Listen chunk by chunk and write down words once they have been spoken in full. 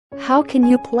How can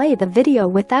you play the video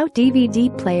without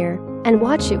DVD player and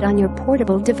watch it on your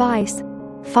portable device?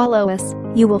 Follow us,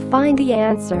 you will find the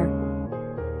answer.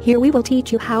 Here we will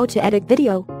teach you how to edit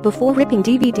video before ripping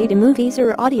DVD to movies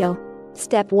or audio.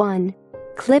 Step 1.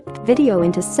 Clip video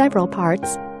into several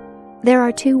parts. There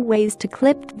are two ways to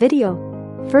clip video.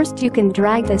 First, you can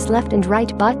drag this left and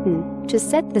right button to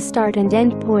set the start and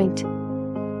end point.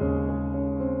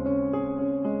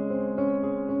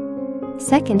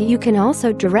 Second, you can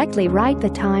also directly write the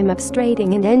time of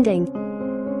starting and ending.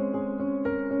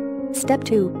 Step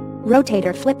 2. Rotate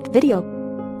or flip video.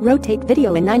 Rotate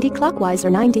video in 90 clockwise or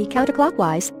 90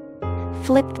 counterclockwise.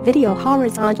 Flip video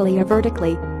horizontally or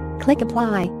vertically. Click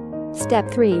Apply. Step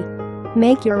 3.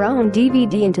 Make your own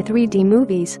DVD into 3D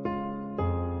movies.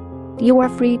 You are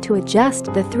free to adjust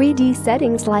the 3D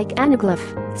settings like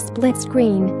anaglyph, split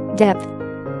screen, depth.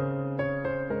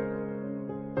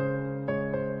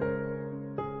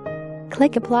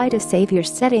 Click Apply to save your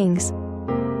settings.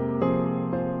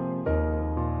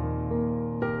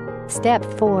 Step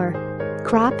 4.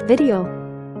 Crop video.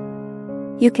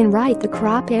 You can write the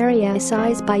crop area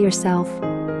size by yourself.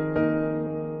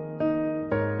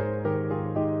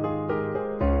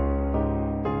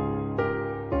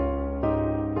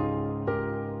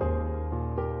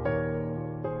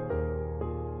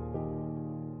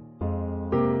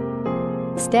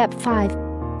 Step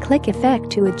 5. Click Effect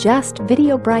to adjust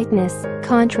video brightness,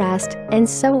 contrast, and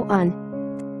so on.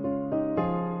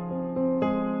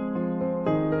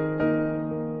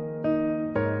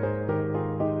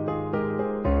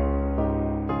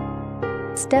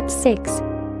 Step 6.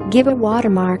 Give a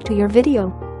watermark to your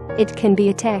video. It can be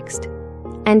a text,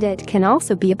 and it can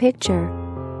also be a picture.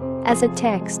 As a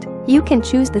text, you can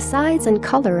choose the size and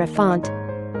color of font.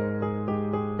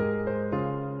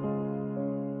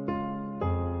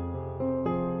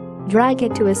 Drag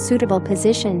it to a suitable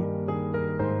position.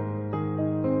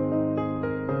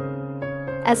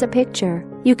 As a picture,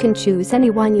 you can choose any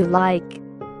one you like.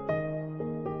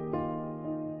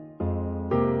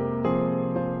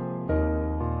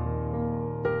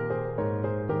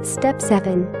 Step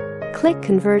 7. Click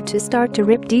Convert to start to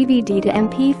rip DVD to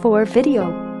MP4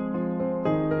 video.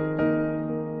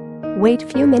 Wait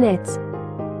few minutes.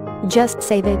 Just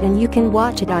save it and you can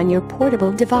watch it on your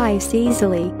portable device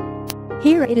easily.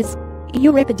 Here it is.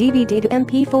 You rip a DVD to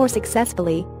MP4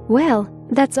 successfully. Well,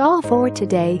 that's all for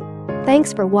today.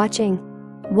 Thanks for watching.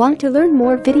 Want to learn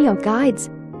more video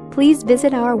guides? Please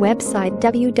visit our website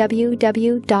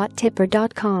www.tipper.com.